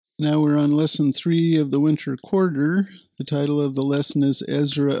Now we're on lesson 3 of the winter quarter. The title of the lesson is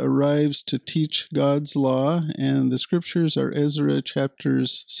Ezra Arrives to Teach God's Law, and the scriptures are Ezra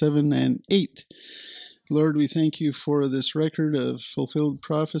chapters 7 and 8. Lord, we thank you for this record of fulfilled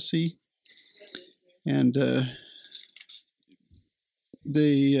prophecy, and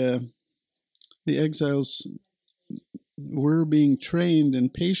the exiles were being trained in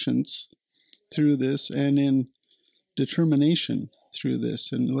patience through this and in determination through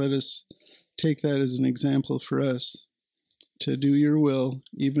this, and let us take that as an example for us to do your will,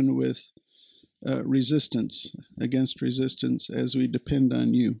 even with resistance, against resistance, as we depend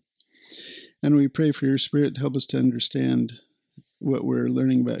on you. And we pray for your Spirit to help us to understand what we're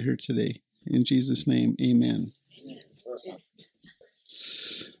learning about here today. In Jesus' name, amen.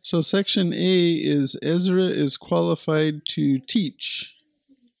 So section A is Ezra is qualified to teach.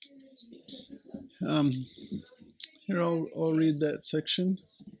 Here, I'll read that section.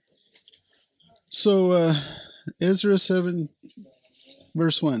 So Ezra 7,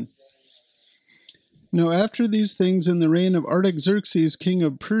 verse 1. Now after these things, in the reign of Artaxerxes, king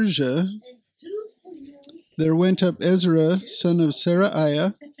of Persia, there went up Ezra, son of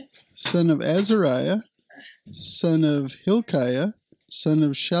Seraiah, son of Azariah, son of Hilkiah, son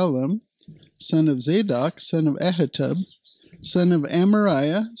of Shallum, son of Zadok, son of Ahitub, son of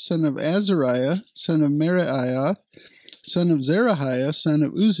Amariah, son of Azariah, son of Merioth, son of Zerahiah, son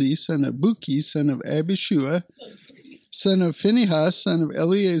of Uzzi, son of Buki, son of Abishua, son of Phinehas, son of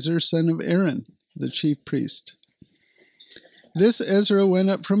Eleazar, son of Aaron, the chief priest. This Ezra went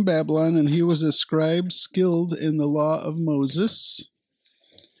up from Babylon, and he was a scribe skilled in the law of Moses,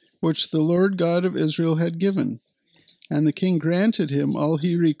 which the Lord God of Israel had given. And the king granted him all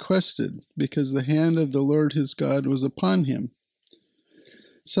he requested, because the hand of the Lord his God was upon him.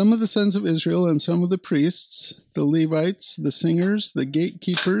 Some of the sons of Israel and some of the priests, the Levites, the singers, the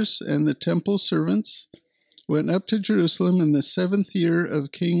gatekeepers, and the temple servants went up to Jerusalem in the 7th year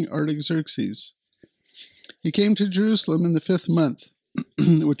of King Artaxerxes. He came to Jerusalem in the 5th month,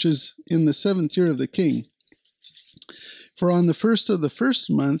 which is in the 7th year of the king. For on the 1st of the 1st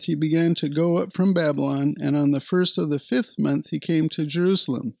month he began to go up from Babylon, and on the 1st of the 5th month he came to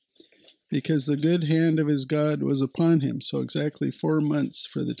Jerusalem, because the good hand of his God was upon him. So exactly 4 months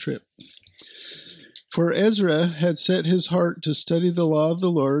for the trip. For Ezra had set his heart to study the law of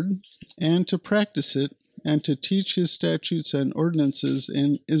the Lord, and to practice it, and to teach his statutes and ordinances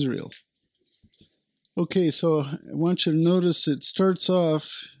in Israel. Okay, so I want you to notice it starts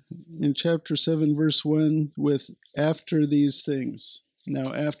off in chapter 7, verse 1 with after these things.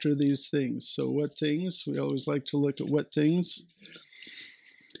 Now, after these things. So what things? We always like to look at what things.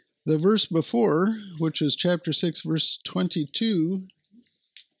 The verse before, which is chapter 6, verse 22,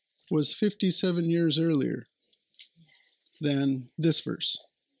 was 57 years earlier than this verse.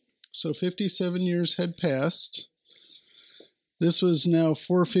 So 57 years had passed. This was now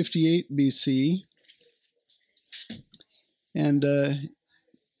 458 BC. And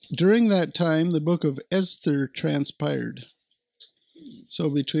during that time, the book of Esther transpired. So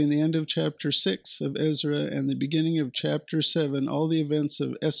between the end of chapter 6 of Ezra and the beginning of chapter 7, all the events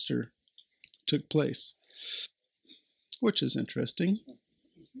of Esther took place, which is interesting.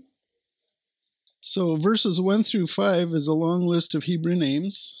 So verses 1 through 5 is a long list of Hebrew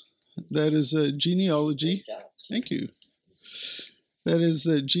names. That is a genealogy. Thank you. That is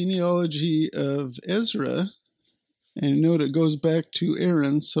the genealogy of Ezra. And note it goes back to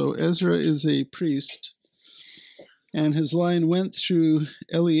Aaron. So Ezra is a priest. And his line went through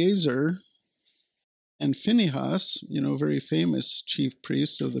Eleazar and Phinehas, very famous chief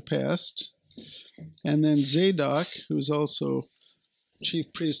priests of the past. And then Zadok, who was also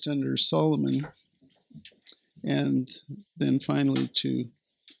chief priest under Solomon. And then finally to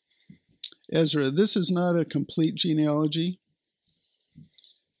Ezra. This is not a complete genealogy.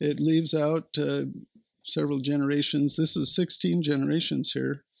 It leaves out several generations. This is 16 generations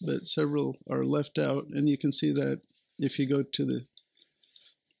here, but several are left out. And you can see that if you go to the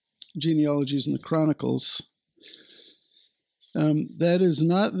genealogies and the chronicles. That is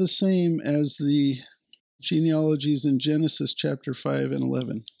not the same as the genealogies in Genesis chapter 5 and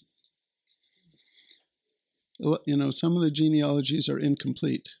 11. Some of the genealogies are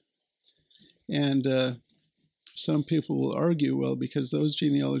incomplete. And some people will argue, well, because those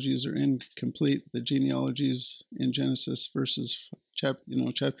genealogies are incomplete, the genealogies in Genesis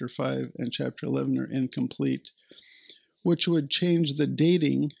chapter 5 and chapter 11 are incomplete, which would change the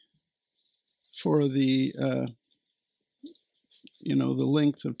dating for the the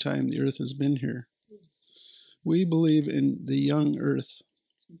length of time the earth has been here. We believe in the young earth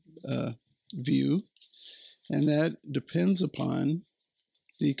view, and that depends upon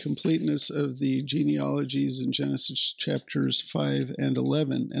the completeness of the genealogies in Genesis chapters 5 and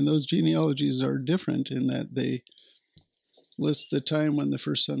 11. And those genealogies are different in that they list the time when the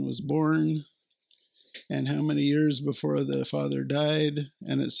first son was born and how many years before the father died,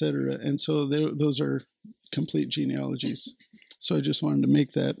 and etc. And so those are complete genealogies. So I just wanted to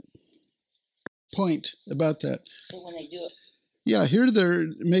make that point about that. But when they do it, Yeah, here they're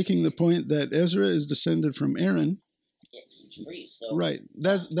making the point that Ezra is descended from Aaron. he's a priest, so Right.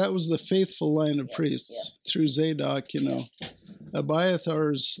 That was the faithful line of Yeah, priests through Zadok,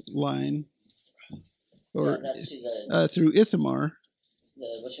 Abiathar's line, or that's who the through Ithamar.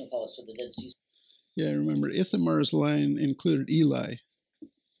 whatchamacallit, so the Dead Sea. Yeah, remember, Ithamar's line included Eli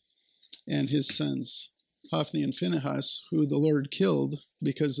and his sons, Hophni and Phinehas, who the Lord killed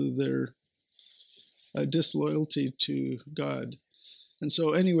because of their disloyalty to God. And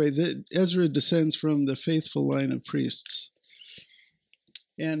so anyway, Ezra descends from the faithful line of priests.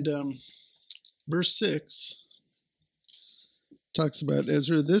 And verse 6 talks about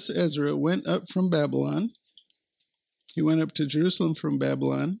Ezra. This Ezra went up from Babylon. He went up to Jerusalem from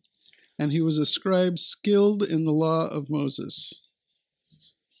Babylon, and he was a scribe skilled in the law of Moses.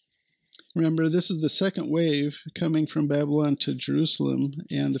 Remember, this is the second wave coming from Babylon to Jerusalem,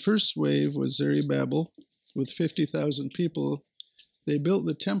 and the first wave was Zerubbabel with 50,000 people. They built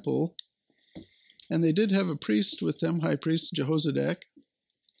the temple, and they did have a priest with them, high priest Jehozadak.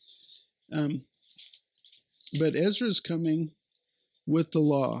 But Ezra's coming with the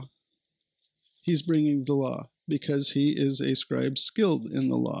law. He's bringing the law because he is a scribe skilled in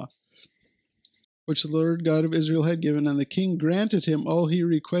the law, which the Lord God of Israel had given, and the king granted him all he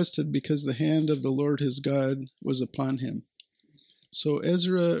requested because the hand of the Lord his God was upon him. So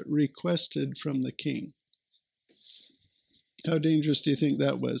Ezra requested from the king. How dangerous do you think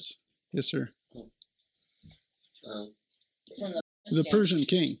that was? Yes, sir. From The Persian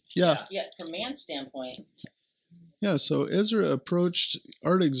king. Yeah. Yeah, from man's standpoint. Yeah, so Ezra approached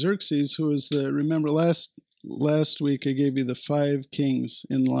Artaxerxes, who was remember last week I gave you the 5 kings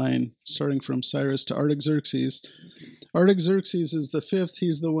in line, starting from Cyrus to Artaxerxes. Artaxerxes is the 5th.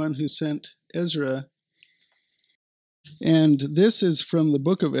 He's the one who sent Ezra. And this is from the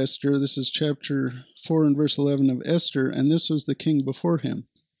book of Esther. This is chapter 4 and verse 11 of Esther, and this was the king before him,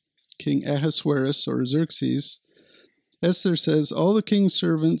 King Ahasuerus or Xerxes. Esther says, all the king's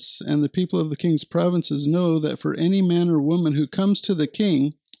servants and the people of the king's provinces know that for any man or woman who comes to the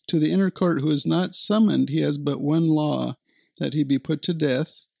king, to the inner court, who is not summoned, he has but one law, that he be put to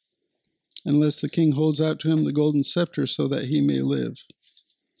death, unless the king holds out to him the golden scepter so that he may live.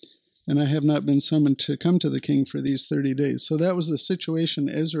 And I have not been summoned to come to the king for these 30 days. So that was the situation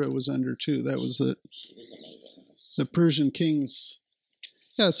Ezra was under too. That was the Persian kings.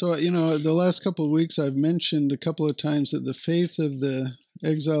 Yeah, so, the last couple of weeks I've mentioned a couple of times that the faith of the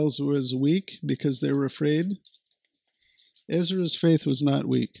exiles was weak because they were afraid. Ezra's faith was not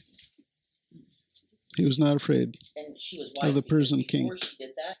weak. He was not afraid of the Persian king. She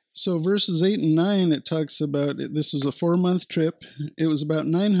did that. So verses 8 and 9, it talks about, this was a 4-month trip. It was about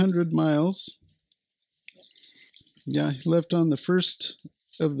 900 miles. Yeah, he left on the first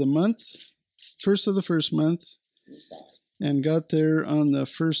of the first month, and got there on the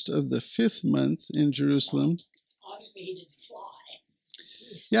first of the 5th month in Jerusalem. Obviously, he didn't fly.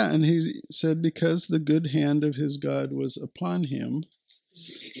 Yeah, and he said because the good hand of his God was upon him.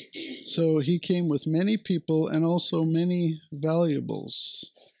 So he came with many people and also many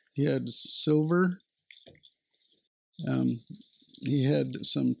valuables. He had silver. He had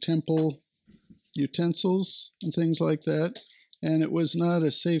some temple utensils and things like that. And it was not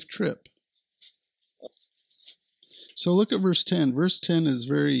a safe trip. So look at verse 10. Verse 10 is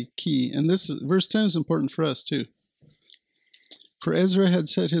very key. And verse 10 is important for us too. For Ezra had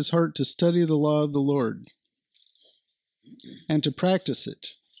set his heart to study the law of the Lord and to practice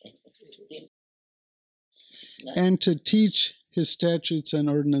it, and to teach his statutes and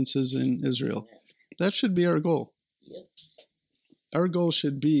ordinances in Israel. That should be our goal. Our goal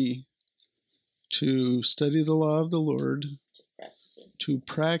should be to study the law of the Lord, to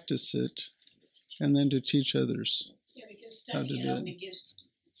practice it, and then to teach others how to do it.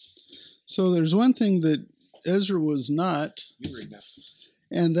 So there's one thing that Ezra was not,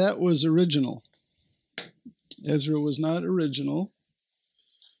 and that was original. Ezra was not original.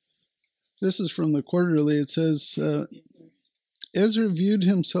 This is from the Quarterly. It says, Ezra viewed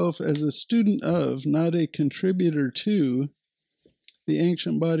himself as a student of, not a contributor to, the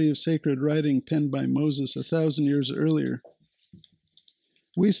ancient body of sacred writing penned by Moses 1,000 years earlier.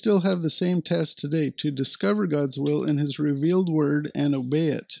 We still have the same task today, to discover God's will in his revealed word and obey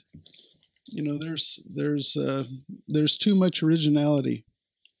it. There's too much originality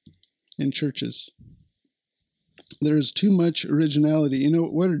in churches. There's too much originality. You know,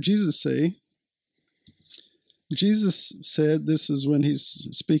 what did Jesus say? Jesus said, this is when he's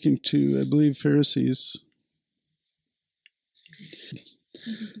speaking to, I believe, Pharisees.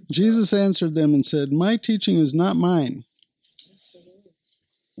 Jesus answered them and said, "My teaching is not mine,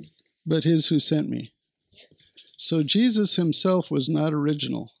 but his who sent me." So Jesus himself was not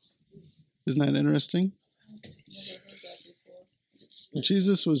original. Isn't that interesting?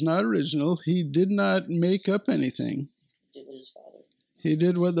 Jesus was not original. He did not make up anything. Did what his father. He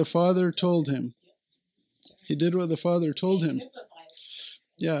did what the Father told him. He did what the Father told him.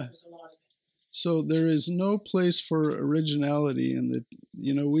 Yeah. So there is no place for originality in the,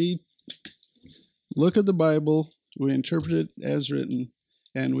 you know, we look at the Bible, we interpret it as written,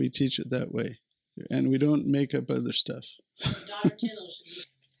 and we teach it that way. And we don't make up other stuff.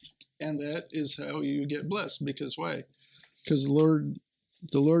 And that is how you get blessed. Because why? Because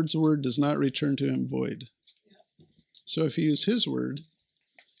the Lord's word does not return to him void. So if you use his word,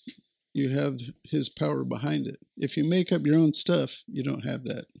 you have his power behind it. If you make up your own stuff, you don't have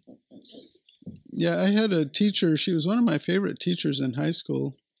that. Yeah, I had a teacher. She was one of my favorite teachers in high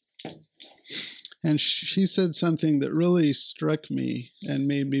school. And she said something that really struck me and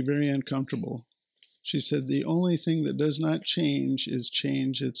made me very uncomfortable. She said, "The only thing that does not change is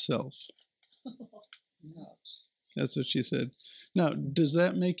change itself." That's what she said. Now, does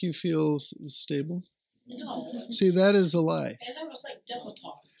that make you feel stable? No. See, that is a lie. And that was like double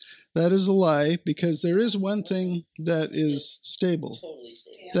talk. That is a lie, because there is one thing that is stable. Totally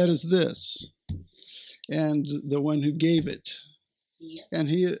stable. That is this. And the one who gave it. Yeah. And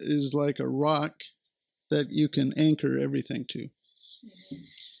he is like a rock that you can anchor everything to.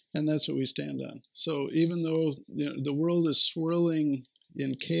 And that's what we stand on. So even though the world is swirling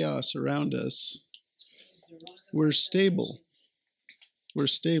in chaos around us, we're stable. We're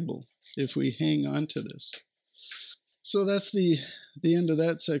stable if we hang on to this. So that's the end of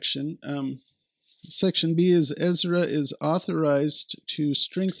that section. Section B is Ezra is authorized to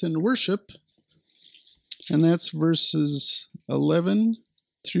strengthen worship. And that's verses 11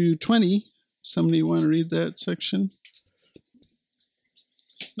 through 20. Somebody want to read that section?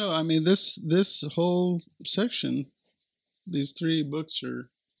 No, I mean, this whole section, these 3 books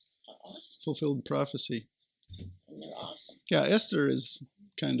are Awesome. fulfilled prophecy. And they're awesome. Yeah, Esther is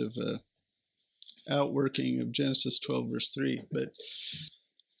kind of a outworking of Genesis 12, verse 3. But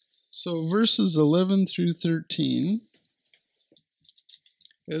so verses 11 through 13,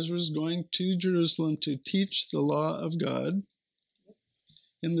 Ezra's going to Jerusalem to teach the law of God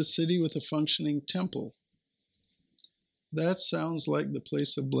in the city with a functioning temple. That sounds like the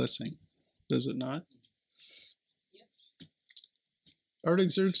place of blessing, does it not?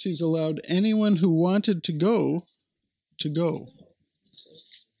 Artaxerxes allowed anyone who wanted to go to go.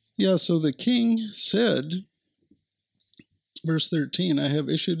 Yeah, so the king said, verse 13, "I have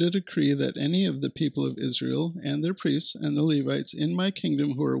issued a decree that any of the people of Israel and their priests and the Levites in my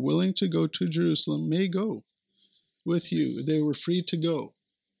kingdom who are willing to go to Jerusalem may go with you." They were free to go.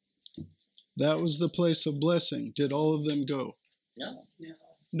 That was the place of blessing. Did all of them go? No.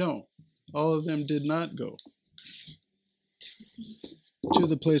 No, all of them did not go to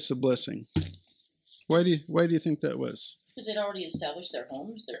the place of blessing. Why do you think that was? Because they'd already established their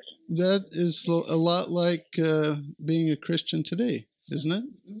homes. That is a lot like being a Christian today, isn't it?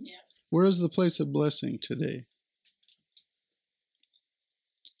 Yeah. Where is the place of blessing today?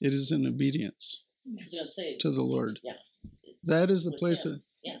 It is in obedience I was going to say. to the Lord. Yeah. That is the With place him. of,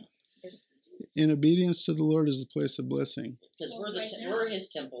 Yeah. in obedience to the Lord is the place of blessing. Because Well, right now- we're his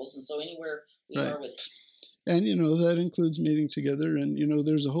temples, and so anywhere we Right. are with. And, that includes meeting together. And,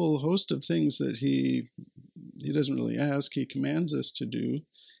 there's a whole host of things that he doesn't really ask. He commands us to do.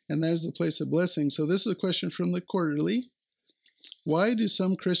 And that is the place of blessing. So this is a question from the quarterly. Why do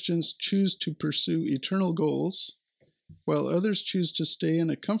some Christians choose to pursue eternal goals while others choose to stay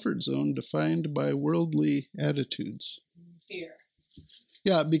in a comfort zone defined by worldly attitudes? Fear.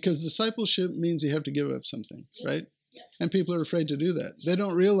 Yeah, because discipleship means you have to give up something, right? Yeah. And people are afraid to do that. They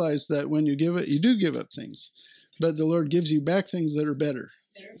don't realize that when you give it, you do give up things. But the Lord gives you back things that are better.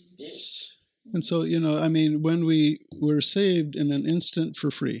 And so, when we were saved in an instant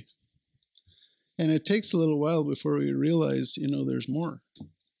for free. And it takes a little while before we realize, there's more.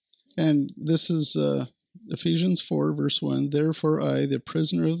 And this is Ephesians 4, verse 1. "Therefore I, the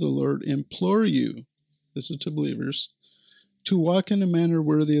prisoner of the Lord, implore you," this is to believers, "to walk in a manner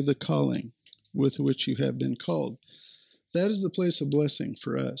worthy of the calling with which you have been called." That is the place of blessing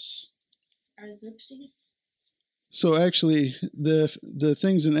for us. Artaxerxes? So actually, the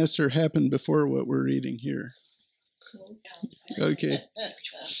things in Esther happened before what we're reading here. Okay.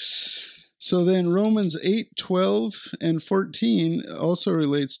 So then Romans 8, 12, and 14 also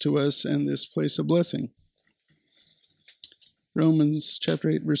relates to us and this place of blessing. Romans chapter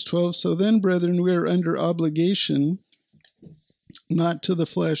 8, verse 12. So then, brethren, we are under obligation, not to the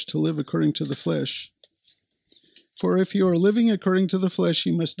flesh, to live according to the flesh. For if you are living according to the flesh,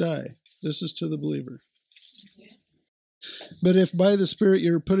 you must die. This is to the believer. But if by the Spirit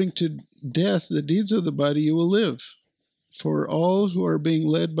you are putting to death the deeds of the body, you will live. For all who are being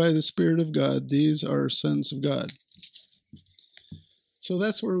led by the Spirit of God, these are sons of God. So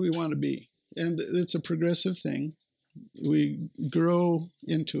that's where we want to be. And it's a progressive thing. We grow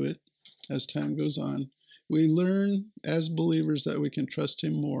into it as time goes on. We learn as believers that we can trust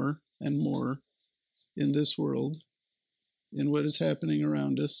Him more and more in this world, in what is happening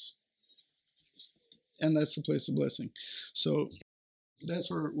around us. And that's the place of blessing. So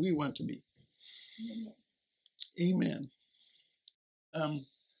that's where we want to be. Amen.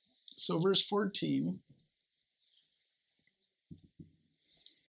 So verse 14.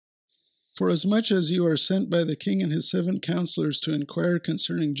 For as much as you are sent by the king and his 7 counselors to inquire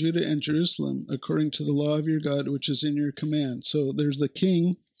concerning Judah and Jerusalem, according to the law of your God, which is in your command. So there's the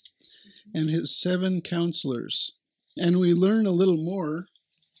king and his 7 counselors. And we learn a little more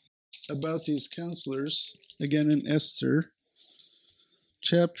about these counselors, again in Esther,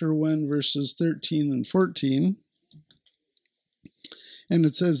 chapter 1, verses 13 and 14. And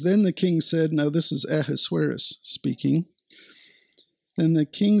it says, Then the king said, now this is Ahasuerus speaking, Then the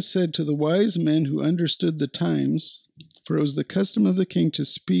king said to the wise men who understood the times, for it was the custom of the king to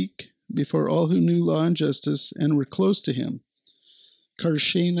speak before all who knew law and justice and were close to him,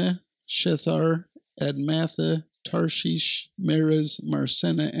 Karshena, Shethar, Admatha, Tarshish, Meres,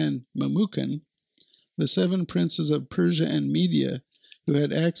 Marsena, and Mamukan, the 7 princes of Persia and Media, who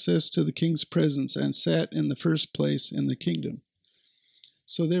had access to the king's presence and sat in the first place in the kingdom.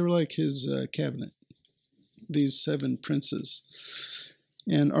 So they were like his cabinet, these 7 princes.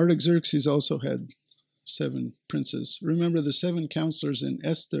 And Artaxerxes also had 7 princes. Remember, the 7 counselors in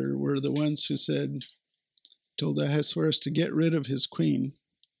Esther were the ones who told Ahasuerus to get rid of his queen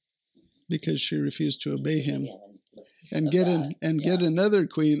because she refused to obey him, and get another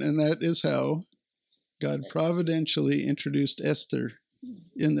queen. And that is how God providentially introduced Esther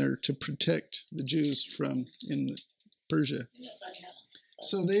in there to protect the Jews from in Persia.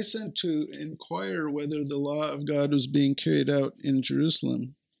 So they sent to inquire whether the law of God was being carried out in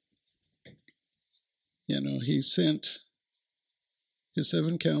Jerusalem. He sent his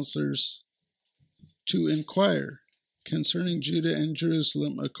 7 counselors to inquire concerning Judah and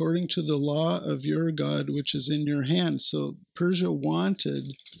Jerusalem according to the law of your God, which is in your hand. So Persia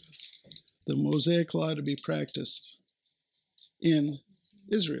wanted the Mosaic law to be practiced in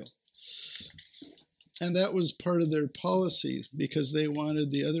Israel. And that was part of their policy because they wanted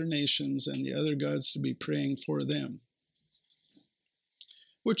the other nations and the other gods to be praying for them,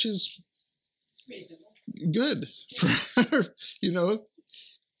 which is good.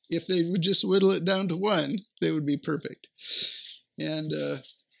 If they would just whittle it down to one, they would be perfect. And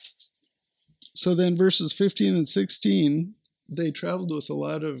so then verses 15 and 16, they traveled with a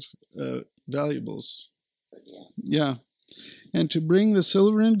lot of valuables. Yeah. And to bring the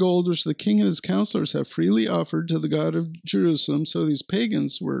silver and gold which the king and his counselors have freely offered to the God of Jerusalem. So these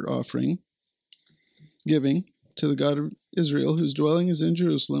pagans were giving to the God of Israel, whose dwelling is in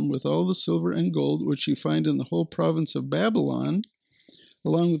Jerusalem, with all the silver and gold which you find in the whole province of Babylon,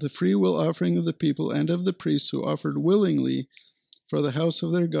 along with the free will offering of the people and of the priests who offered willingly for the house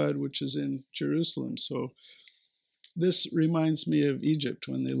of their God, which is in Jerusalem. So this reminds me of Egypt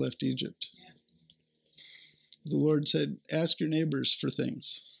when they left Egypt. The Lord said, ask your neighbors for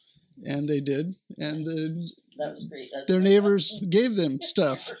things. And they did. And that was great. Their neighbors gave them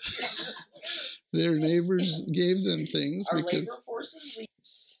stuff. Their neighbors gave them things. Our labor forces.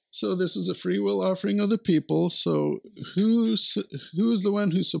 So this is a free will offering of the people. So who is the one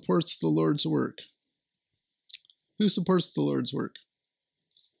who supports the Lord's work? Who supports the Lord's work?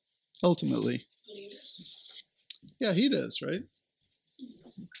 Ultimately. Yeah, he does, right?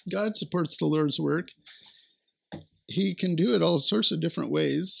 God supports the Lord's work. He can do it all sorts of different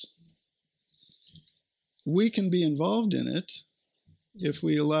ways. We can be involved in it if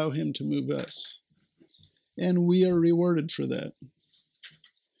we allow him to move us. And we are rewarded for that.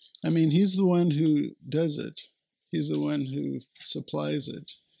 I mean, he's the one who does it. He's the one who supplies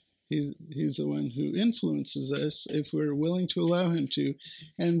it. He's the one who influences us if we're willing to allow him to.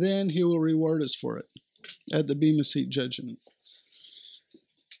 And then he will reward us for it at the Bema Seat judgment.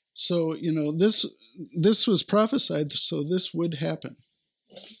 So, this was prophesied, so this would happen.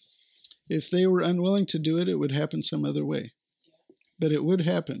 If they were unwilling to do it, it would happen some other way. but it would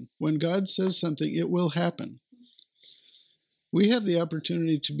happen. When God says something, it will happen. We have the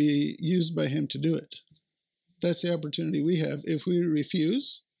opportunity to be used by him to do it. That's the opportunity we have. If we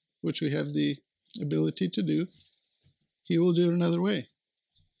refuse, which we have the ability to do, he will do it another way.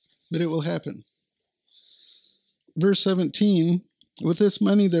 But it will happen. Verse 17, with this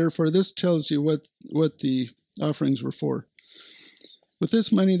money, therefore, this tells you what the offerings were for. With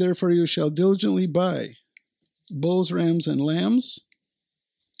this money, therefore, you shall diligently buy bulls, rams, and lambs,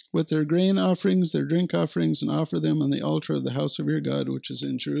 with their grain offerings, their drink offerings, and offer them on the altar of the house of your God, which is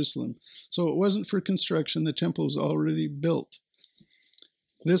in Jerusalem. So it wasn't for construction. The temple was already built.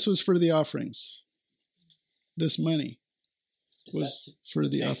 This was for the offerings. This money was for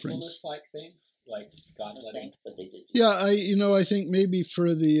the offerings. Like thing, like God I let think, but they did. Yeah, I think maybe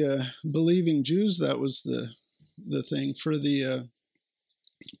for the believing Jews that was the thing. For the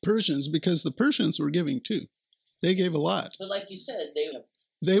Persians, because the Persians were giving too. They gave a lot. But like you said,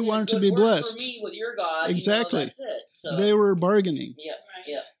 They wanted to good be work blessed. for me with your God. Exactly. That's it. So They were bargaining. yeah, Right.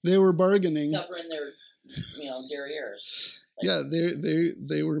 yeah, They were bargaining. covering their derrieres. Yeah,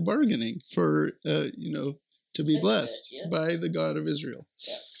 they were bargaining for to be Benefit, blessed yeah. by the God of Israel.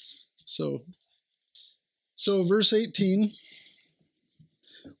 Yeah. So verse 18,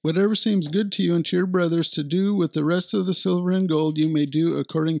 whatever seems good to you and to your brothers to do with the rest of the silver and gold, you may do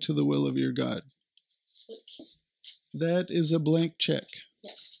according to the will of your God. That is a blank check.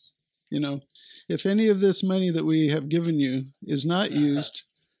 Yes. If any of this money that we have given you is not used,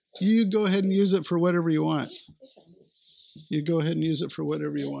 you go ahead and use it for whatever you want. You go ahead and use it for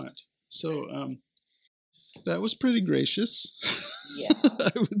whatever you want. So that was pretty gracious, Yeah.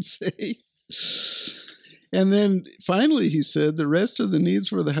 I would say. And then finally he said, the rest of the needs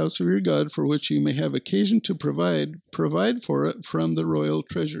for the house of your God, for which you may have occasion to provide for it from the royal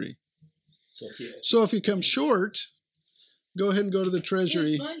treasury. So if you come short, go ahead and go to the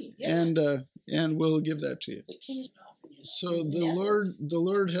treasury, It's money. Yeah. and we'll give that to you. The king's So the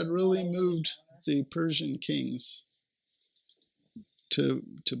Lord had really moved the Persian kings to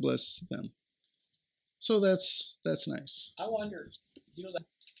bless them. So that's nice. I wonder, that.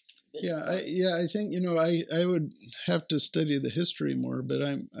 I think I would have to study the history more, but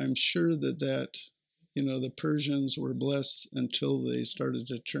I'm sure that the Persians were blessed until they started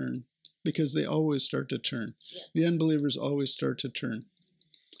to turn, because they always start to turn. Yeah. The unbelievers always start to turn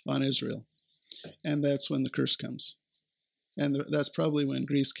on Israel, and that's when the curse comes, and that's probably when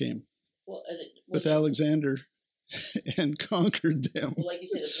Greece came with Alexander and conquered them. Well, like you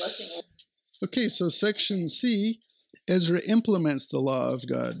said, the blessing. Okay, so section C, Ezra implements the law of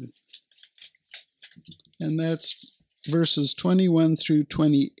God. And that's verses 21 through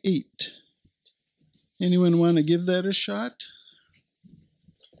 28. Anyone want to give that a shot?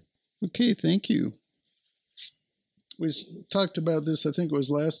 Okay, thank you. We talked about this, I think it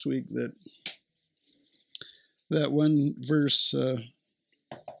was last week, that one verse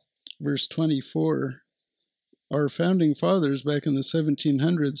 24. Our founding fathers back in the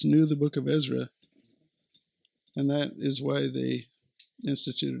 1700s knew the book of Ezra, and that is why they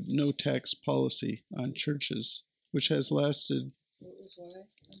instituted no tax policy on churches, which has lasted. What was why?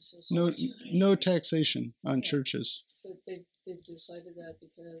 I'm so sorry. No taxation on churches But they decided that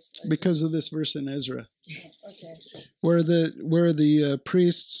because of this verse in Ezra, Okay. where the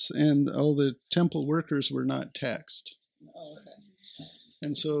priests and all the temple workers were not taxed. Oh, okay.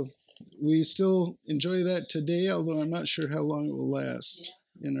 And so we still enjoy that today, although I'm not sure how long it will last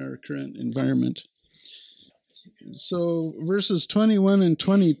in our current environment. So verses 21 and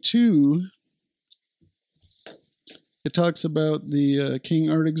 22, it talks about the King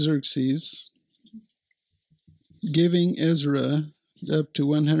Artaxerxes giving Ezra up to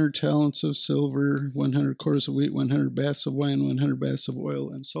 100 talents of silver, 100 cores of wheat, 100 baths of wine, 100 baths of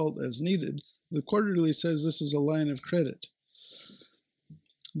oil, and salt as needed. The quarterly says this is a line of credit.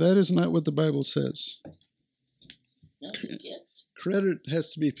 That is not what the Bible says. No, it's a gift. Credit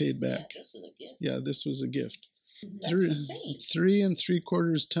has to be paid Yeah, back. this is a gift. Yeah, this was a gift. That's insane. 3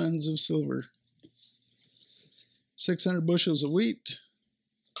 3/4 tons of silver, 600 bushels of wheat,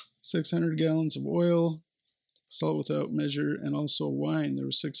 600 gallons of oil, salt without measure, and also wine. There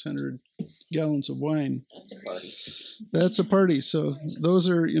were 600 gallons of wine. That's a party. That's a party. So those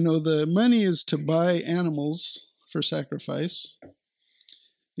are, the money is to buy animals for sacrifice.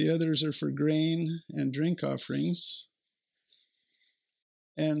 The others are for grain and drink offerings.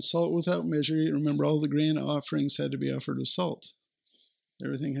 And salt without measure. Remember, all the grain offerings had to be offered with salt.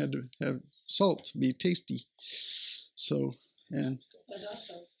 Everything had to have salt, be tasty. So, and But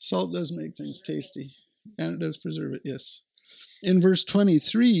also, salt does make things tasty, and it does preserve it, yes. In verse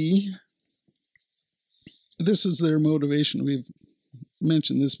 23, this is their motivation. We've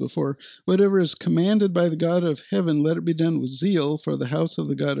mentioned this before. Whatever is commanded by the God of heaven, let it be done with zeal for the house of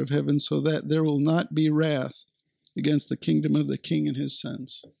the God of heaven, so that there will not be wrath against the kingdom of the king and his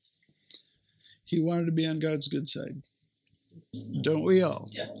sons. He wanted to be on God's good side. Don't we all?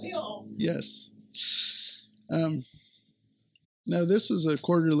 Don't we all? Yes. Now, this is a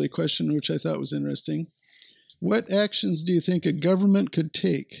quarterly question, which I thought was interesting. What actions do you think a government could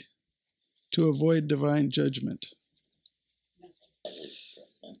take to avoid divine judgment?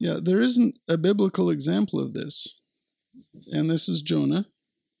 Yeah, there isn't a biblical example of this. And this is Jonah.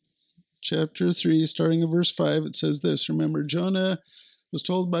 Chapter 3, starting at verse 5, it says this. Remember, Jonah was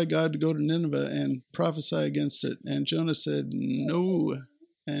told by God to go to Nineveh and prophesy against it. And Jonah said, no.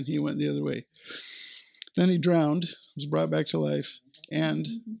 And he went the other way. Then he drowned, was brought back to life, and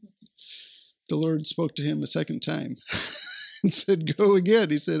the Lord spoke to him a second time and said, go again.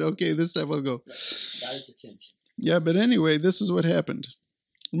 He said, okay, this time I'll go. Got his attention. Yeah, but anyway, this is what happened.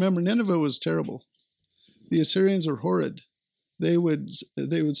 Remember, Nineveh was terrible. The Assyrians were horrid. They would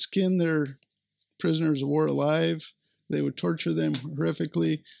skin their prisoners of war alive. They would torture them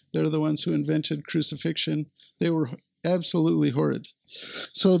horrifically. They're the ones who invented crucifixion. They were absolutely horrid.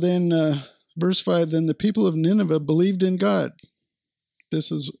 So then, verse 5, then the people of Nineveh believed in God.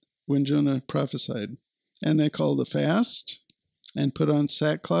 This is when Jonah prophesied. And they called a fast and put on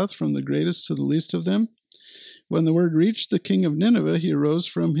sackcloth from the greatest to the least of them. When the word reached the king of Nineveh, he arose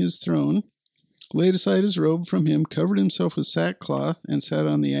from his throne, laid aside his robe from him, covered himself with sackcloth, and sat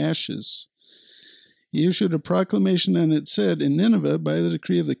on the ashes. He issued a proclamation, and it said, in Nineveh, by the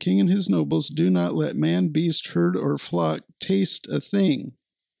decree of the king and his nobles, do not let man, beast, herd, or flock taste a thing.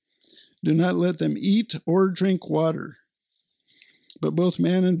 Do not let them eat or drink water. But both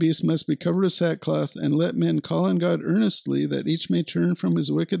man and beast must be covered with sackcloth, and let men call on God earnestly, that each may turn from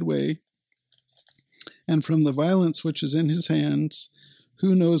his wicked way and from the violence which is in his hands.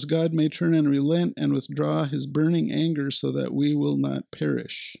 Who knows, God may turn and relent and withdraw his burning anger, so that we will not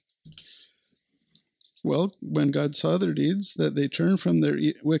perish. Well, when God saw their deeds, that they turned from their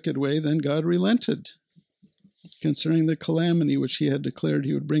wicked way, then God relented concerning the calamity which he had declared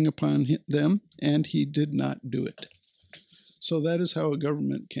he would bring upon them, and he did not do it. So that is how a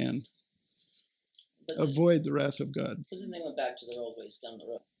government can avoid the wrath of God. But then they went back to their old ways down the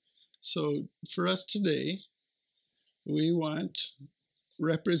road. So for us today, we want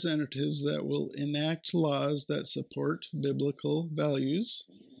representatives that will enact laws that support biblical values.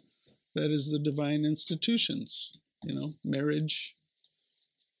 That is the divine institutions, marriage,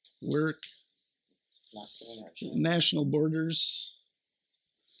 work, Not killing our children. national borders,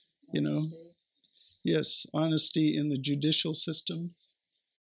 yes, honesty in the judicial system.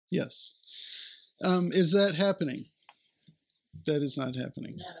 Yes. Is that happening? That is not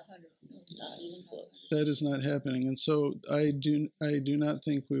happening. Not 100. Not even close. That is not happening. And so I do not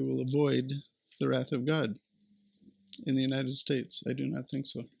think we will avoid the wrath of God in the United States. I do not think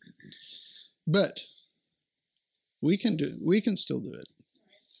so. But we can still do it.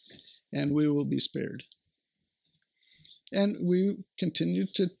 And we will be spared. And we continue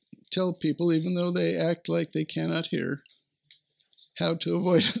to tell people, even though they act like they cannot hear, how to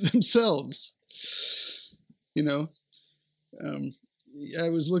avoid it themselves. I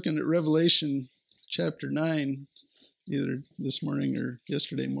was looking at Revelation chapter 9, either this morning or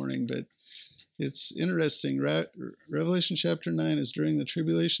yesterday morning, but it's interesting. Revelation chapter 9 is during the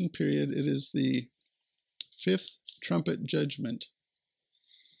tribulation period. It is the fifth trumpet judgment,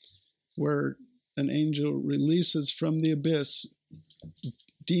 where an angel releases from the abyss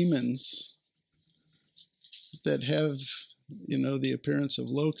demons that have, the appearance of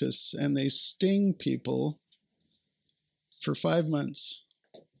locusts, and they sting people for 5 months.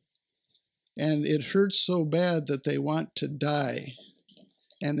 And it hurts so bad that they want to die,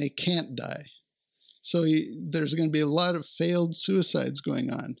 and they can't die. So there's going to be a lot of failed suicides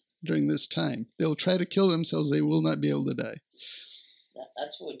going on during this time. They'll try to kill themselves. They will not be able to die.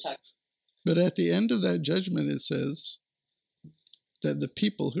 That's what we talked. But at the end of that judgment, it says that the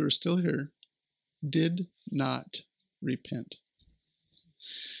people who are still here did not repent.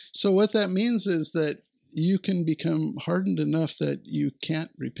 So what that means is that you can become hardened enough that you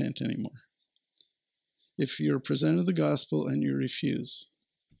can't repent anymore. If you're presented the gospel and you refuse,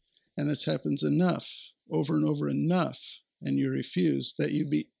 and this happens enough, over and over enough, and you refuse, that you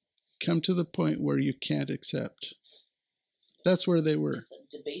come to the point where you can't accept. That's where they were. It's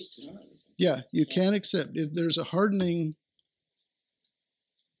a debased feeling. Yeah, you can't accept. There's a hardening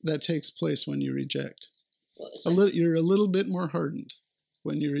that takes place when you reject. Well, You're a little bit more hardened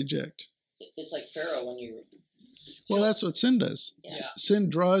when you reject. it's like Pharaoh when you. Well, that's what sin does. Yeah. Sin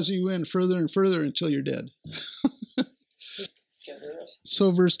draws you in further and further until you're dead.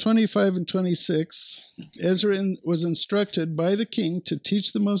 So verse 25 and 26, Ezra was instructed by the king to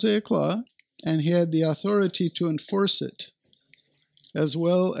teach the Mosaic law, and he had the authority to enforce it, as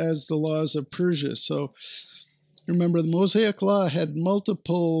well as the laws of Persia. So remember, the Mosaic law had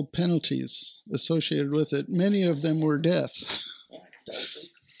multiple penalties associated with it. Many of them were death.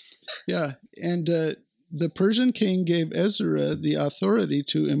 Yeah, and the Persian king gave Ezra the authority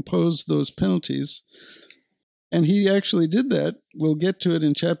to impose those penalties. And he actually did that. We'll get to it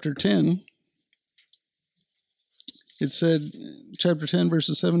in chapter 10. It said, chapter 10,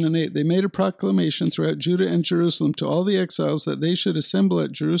 verses 7 and 8, they made a proclamation throughout Judah and Jerusalem to all the exiles that they should assemble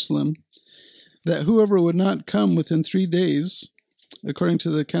at Jerusalem, that whoever would not come within 3 days, according to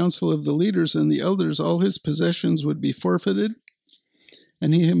the counsel of the leaders and the elders, all his possessions would be forfeited,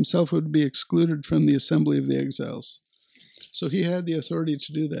 and he himself would be excluded from the assembly of the exiles. So he had the authority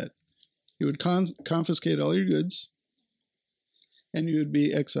to do that. He would confiscate all your goods, and you would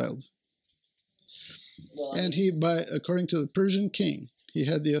be exiled. Well, And he, according to the Persian king, he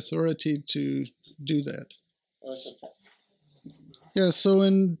had the authority to do that. Yeah, so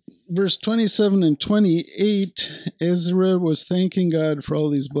in verse 27 and 28, Ezra was thanking God for all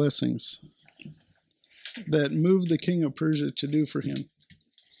these blessings that moved the king of Persia to do for him.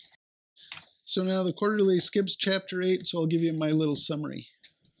 So now the quarterly skips chapter 8, so I'll give you my little summary.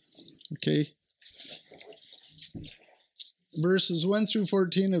 Okay. Verses 1 through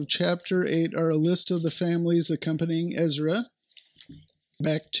 14 of chapter 8 are a list of the families accompanying Ezra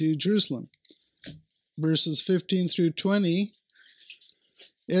back to Jerusalem. Verses 15 through 20,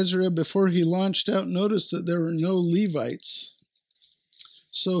 Ezra, before he launched out, noticed that there were no Levites.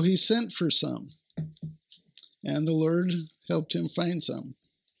 So he sent for some, and the Lord helped him find some.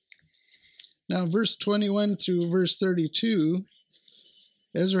 Now, verse 21 through verse 32,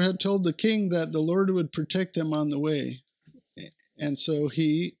 Ezra had told the king that the Lord would protect them on the way. And so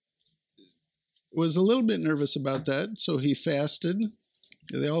he was a little bit nervous about that. So he fasted.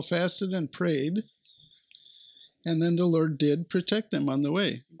 They all fasted and prayed. And then the Lord did protect them on the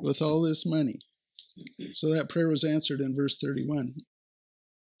way with all this money. So that prayer was answered in verse 31.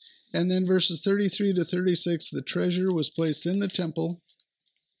 And then verses 33 to 36, the treasure was placed in the temple,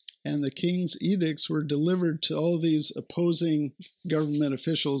 and the king's edicts were delivered to all these opposing government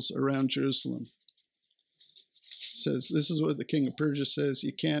officials around Jerusalem. It says, this is what the king of Persia says,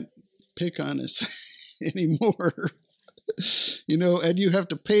 you can't pick on us anymore. And you have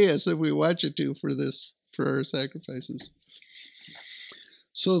to pay us if we want you to for this, for our sacrifices.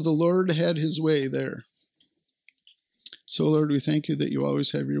 So the Lord had his way there. So Lord, we thank you that you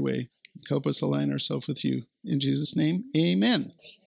always have your way. Help us align ourselves with you. In Jesus' name, amen.